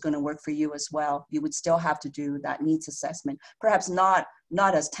 this is going to work for you as well. You would still have to do that needs assessment. Perhaps not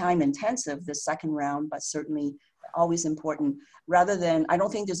as time intensive this second round, but certainly always important. Rather than, I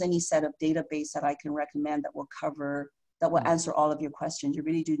don't think there's any set of database that I can recommend that will cover, that will answer all of your questions. You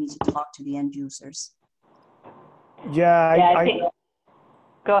really do need to talk to the end users. Yeah, I think,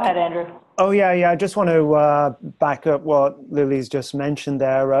 go ahead, Andrew. Oh, yeah. I just want to back up what Lily's just mentioned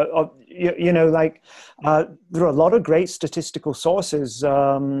there. There are a lot of great statistical sources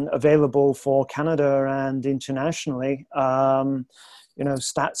available for Canada and internationally.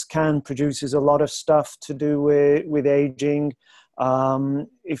 StatsCan produces a lot of stuff to do with aging.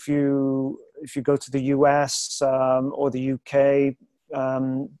 If you go to the US or the UK,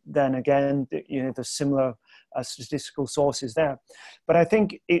 then again, there's similar statistical sources there. But I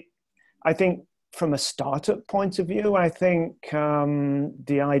think from a startup point of view, I think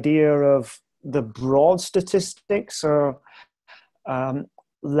the idea of the broad statistics are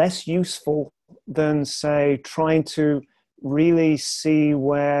less useful than, say, trying to really see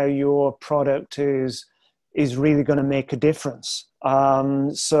where your product is really going to make a difference.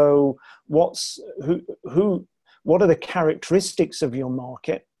 So what are the characteristics of your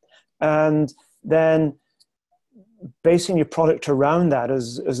market? And then basing your product around that,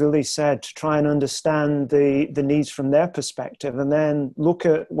 as Lili said, to try and understand the needs from their perspective, and then look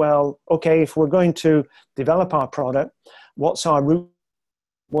at, well, okay, if we're going to develop our product, what's our route?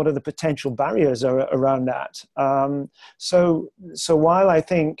 What are the potential barriers around that? So while I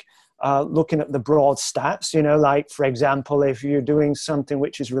think looking at the broad stats, like, for example, if you're doing something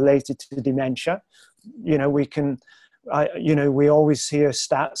which is related to dementia, we always hear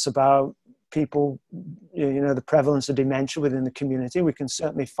stats about people, the prevalence of dementia within the community. We can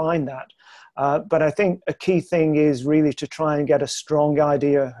certainly find that. But I think a key thing is really to try and get a strong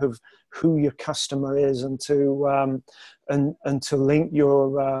idea of who your customer is, and to link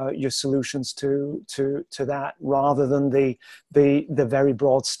your solutions to that, rather than the very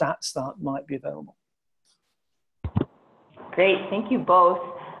broad stats that might be available. Great, thank you both.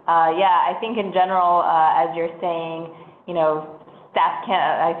 I think in general, as you're saying, Stats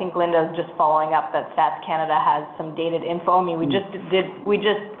Canada, I think Linda's just following up that Stats Canada has some dated info. I mean, we just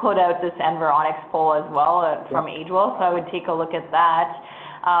put out this Environics poll as well from AgeWell, so I would take a look at that.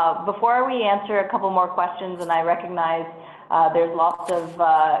 Before we answer a couple more questions, and I recognize there's lots of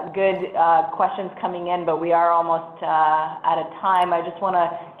good questions coming in, but we are almost at a time. I just want to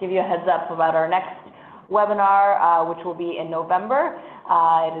give you a heads up about our next webinar, which will be in November.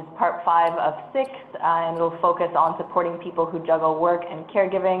 It is part 5 of 6, and it'll focus on supporting people who juggle work and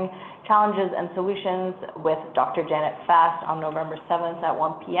caregiving, challenges and solutions, with Dr. Janet Fast on November 7th at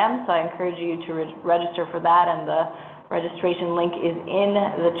 1 p.m. So I encourage you to register for that, and the registration link is in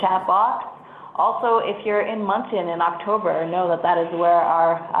the chat box. Also, if you're in Moncton in October, know that is where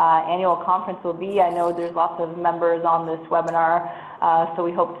our annual conference will be. I know there's lots of members on this webinar, so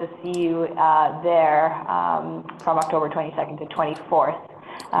we hope to see you there from October 22nd to 24th.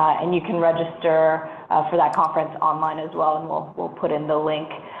 And you can register for that conference online as well, and we'll put in the link.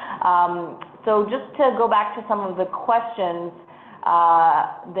 So just to go back to some of the questions,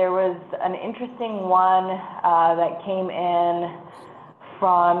 there was an interesting one that came in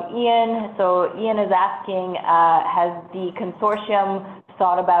from Ian. So Ian is asking, has the consortium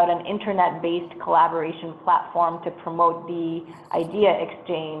thought about an internet-based collaboration platform to promote the idea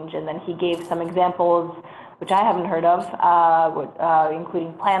exchange? And then he gave some examples, which I haven't heard of,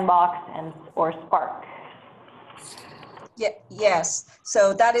 including Planbox or Spark. Yes,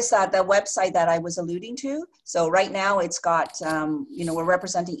 so that is the website that I was alluding to. So right now it's got, we're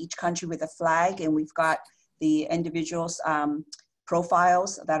representing each country with a flag, and we've got the individuals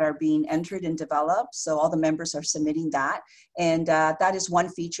profiles that are being entered and developed. So all the members are submitting that. And that is one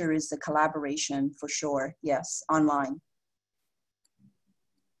feature, is the collaboration for sure. Yes, online.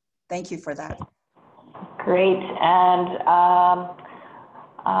 Thank you for that. Great. And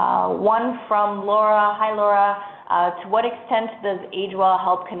one from Laura. Hi, Laura. To what extent does AgeWell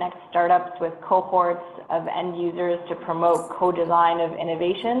help connect startups with cohorts of end users to promote co-design of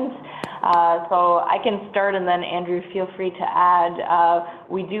innovations? So I can start, and then Andrew, feel free to add.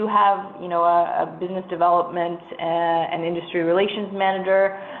 We do have, a business development and industry relations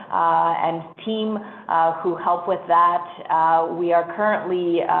manager and team who help with that. We are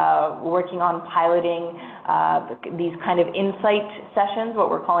currently working on piloting these kind of insight sessions, what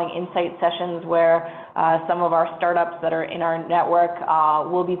we're calling insight sessions, where some of our startups that are in our network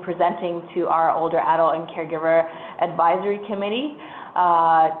will be presenting to our older adult and caregiver advisory committee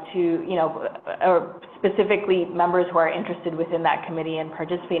to, or specifically members who are interested within that committee and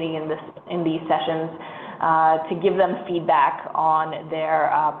participating in these sessions to give them feedback on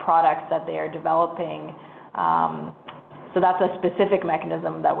their products that they are developing. So that's a specific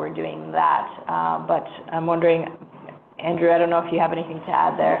mechanism that we're doing that. But I'm wondering, Andrew, I don't know if you have anything to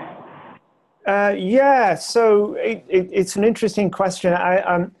add there. Yeah, so it's an interesting question.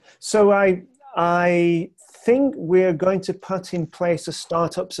 I think we're going to put in place a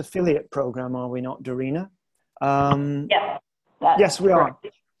startups affiliate program, are we not, Dorina? Yes. Yes, we correct.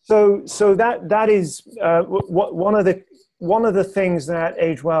 are. So that is one of the things that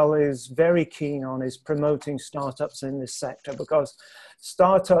AgeWell is very keen on, is promoting startups in this sector, because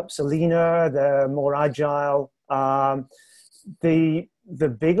startups are leaner, they're more agile. The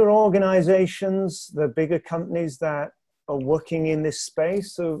bigger organizations, the bigger companies that are working in this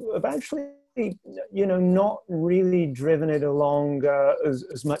space have actually, not really driven it along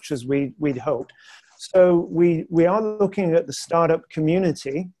as much as we'd hoped. So we are looking at the startup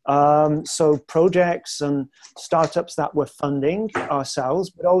community, so projects and startups that we're funding ourselves,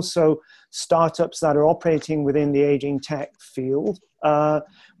 but also startups that are operating within the aging tech field.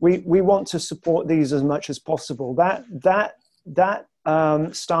 We want to support these as much as possible. That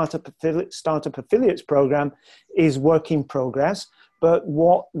startup affiliates program is work in progress, but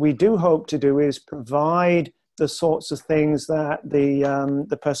what we do hope to do is provide the sorts of things that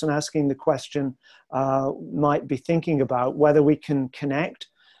the person asking the question might be thinking about, whether we can connect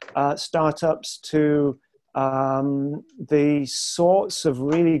startups to the sorts of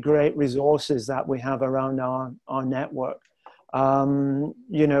really great resources that we have around our network, and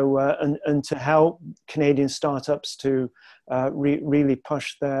to help Canadian startups to really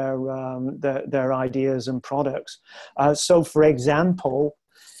push their ideas and products. So, for example,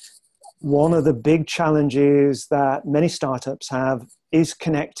 one of the big challenges that many startups have is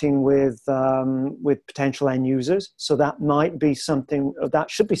connecting with potential end users. So that might be something,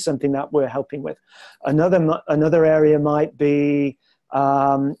 that should be something that we're helping with. Another area might be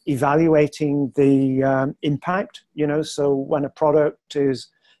evaluating the impact. So when a product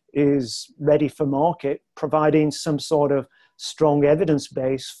is ready for market, providing some sort of strong evidence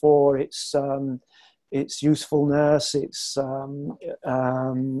base for its usefulness, its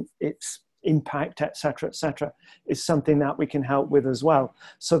impact, et cetera, is something that we can help with as well.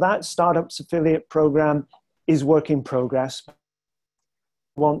 So that Startups Affiliate Program is work in progress. We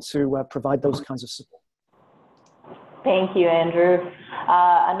want to provide those kinds of support. Thank you, Andrew.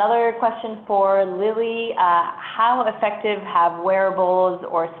 Another question for Lili. How effective have wearables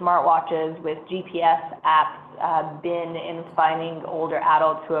or smartwatches with GPS apps been in finding older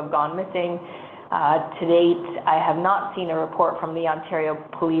adults who have gone missing? To date, I have not seen a report from the Ontario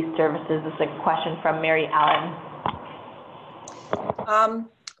Police Services. This is a question from Mary Allen.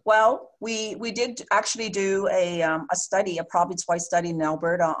 Well, we did actually do a study, a province-wide study in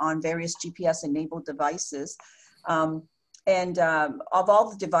Alberta on various GPS-enabled devices. Of all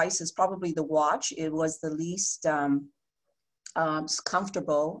the devices, probably the watch, it was the least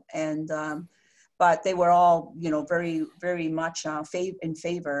comfortable, but they were all, very, very much in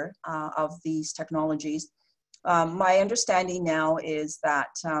favor of these technologies. My understanding now is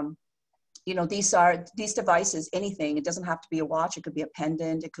that, these devices, anything, it doesn't have to be a watch, it could be a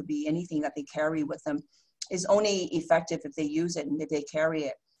pendant, it could be anything that they carry with them, is only effective if they use it and if they carry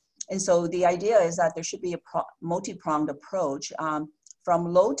it. And so the idea is that there should be a multi-pronged approach from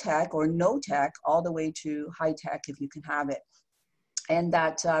low tech or no tech all the way to high tech if you can have it. And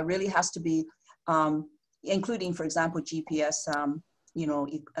that really has to be including, for example, GPS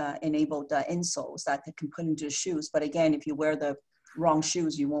enabled insoles that they can put into shoes. But again, if you wear the wrong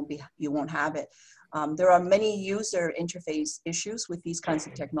shoes, you won't have it. There are many user interface issues with these kinds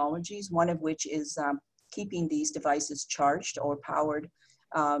of technologies, one of which is keeping these devices charged or powered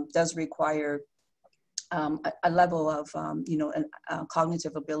does require a level of,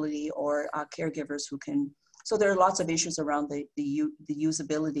 cognitive ability or caregivers who can. So there are lots of issues around the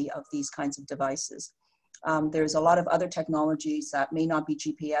usability of these kinds of devices. There's a lot of other technologies that may not be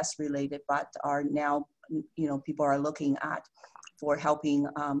GPS related, but are now, people are looking at for helping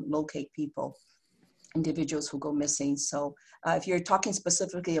locate people, individuals who go missing. So if you're talking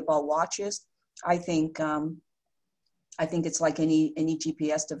specifically about watches, I think it's like any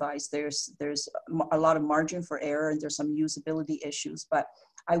GPS device. There's a lot of margin for error, and there's some usability issues, but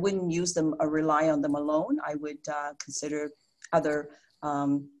I wouldn't use them or rely on them alone. I would consider other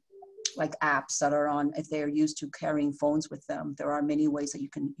like apps that are on, if they're used to carrying phones with them, there are many ways that you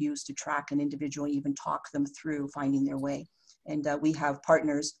can use to track an individual and even talk them through finding their way. And we have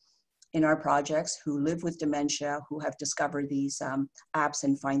partners in our projects who live with dementia, who have discovered these apps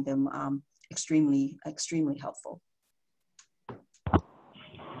and find them extremely, extremely helpful.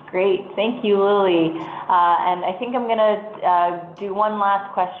 Great, thank you, Lili. And I think I'm gonna do one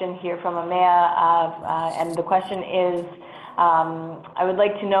last question here from Amaya, and the question is, I would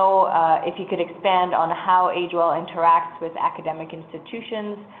like to know if you could expand on how AgeWell interacts with academic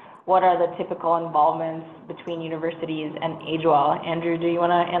institutions. What are the typical involvements between universities and AgeWell? Andrew, do you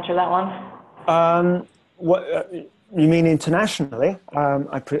want to answer that one? What you mean internationally?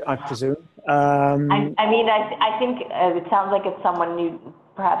 I presume. I mean, I think it sounds like it's someone new,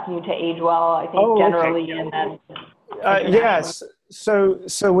 perhaps new to AgeWell. I think generally, okay. And then yes. So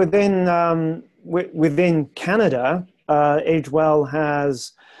within Canada, AgeWell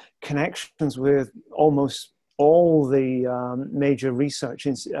has connections with almost all the major research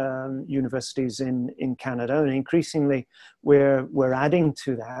universities in Canada, and increasingly we're adding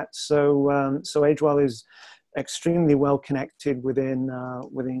to that. So AgeWell is extremely well connected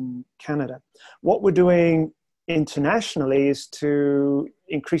within Canada. What we're doing internationally is to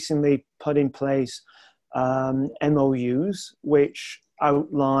increasingly put in place MOUs, which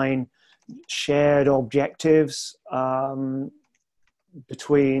outline shared objectives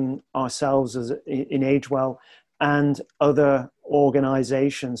between ourselves in AgeWell and other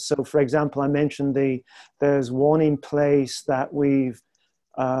organizations. So for example, I mentioned there's one in place that we've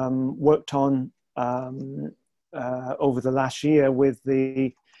worked on over the last year with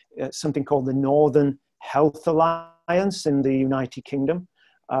something called the Northern Health Alliance in the United Kingdom.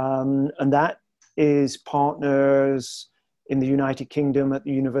 And that is partners in the United Kingdom at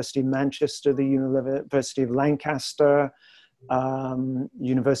the University of Manchester, the University of Lancaster,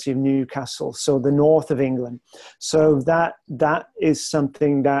 University of Newcastle, so the north of England. So that is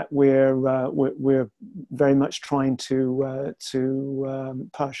something that we're very much trying to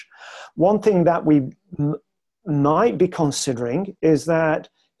push. One thing that we might be considering is that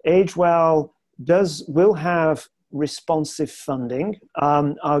AgeWell will have responsive funding.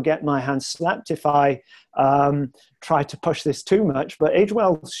 I'll get my hand slapped if I try to push this too much, but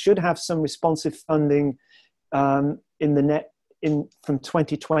AgeWell should have some responsive funding from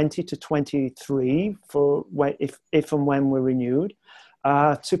 2020 to 23 for if and when we're renewed,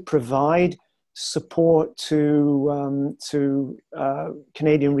 to provide support to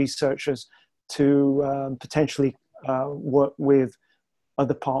Canadian researchers to potentially work with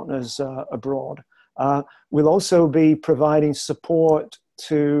other partners abroad. We'll also be providing support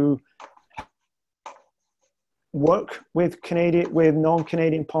to work with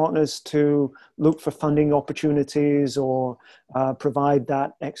non-Canadian partners to look for funding opportunities or provide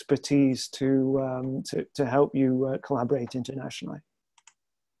that expertise to help you collaborate internationally.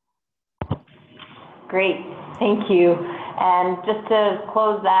 Great, thank you. And just to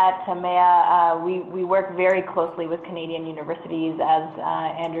close that, Maya, we work very closely with Canadian universities, as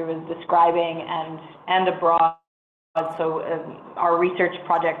Andrew was describing, and abroad. So our research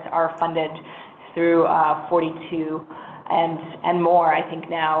projects are funded through 42 and more, I think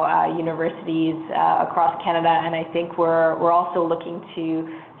now, universities across Canada, and I think we're also looking to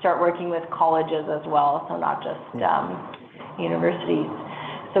start working with colleges as well, so not just universities.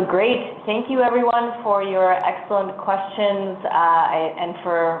 So great, thank you everyone for your excellent questions and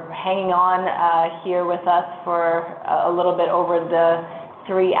for hanging on here with us for a little bit over the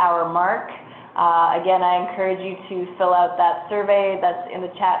 3-hour mark. Again, I encourage you to fill out that survey that's in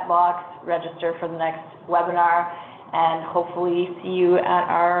the chat box, register for the next webinar, and hopefully see you at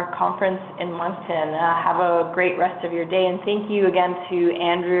our conference in Moncton. Have a great rest of your day, and thank you again to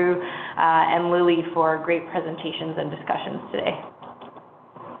Andrew and Lili for great presentations and discussions today.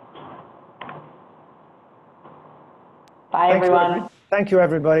 Bye, everyone. Thank you,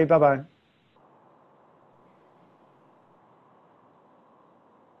 everybody. Bye-bye.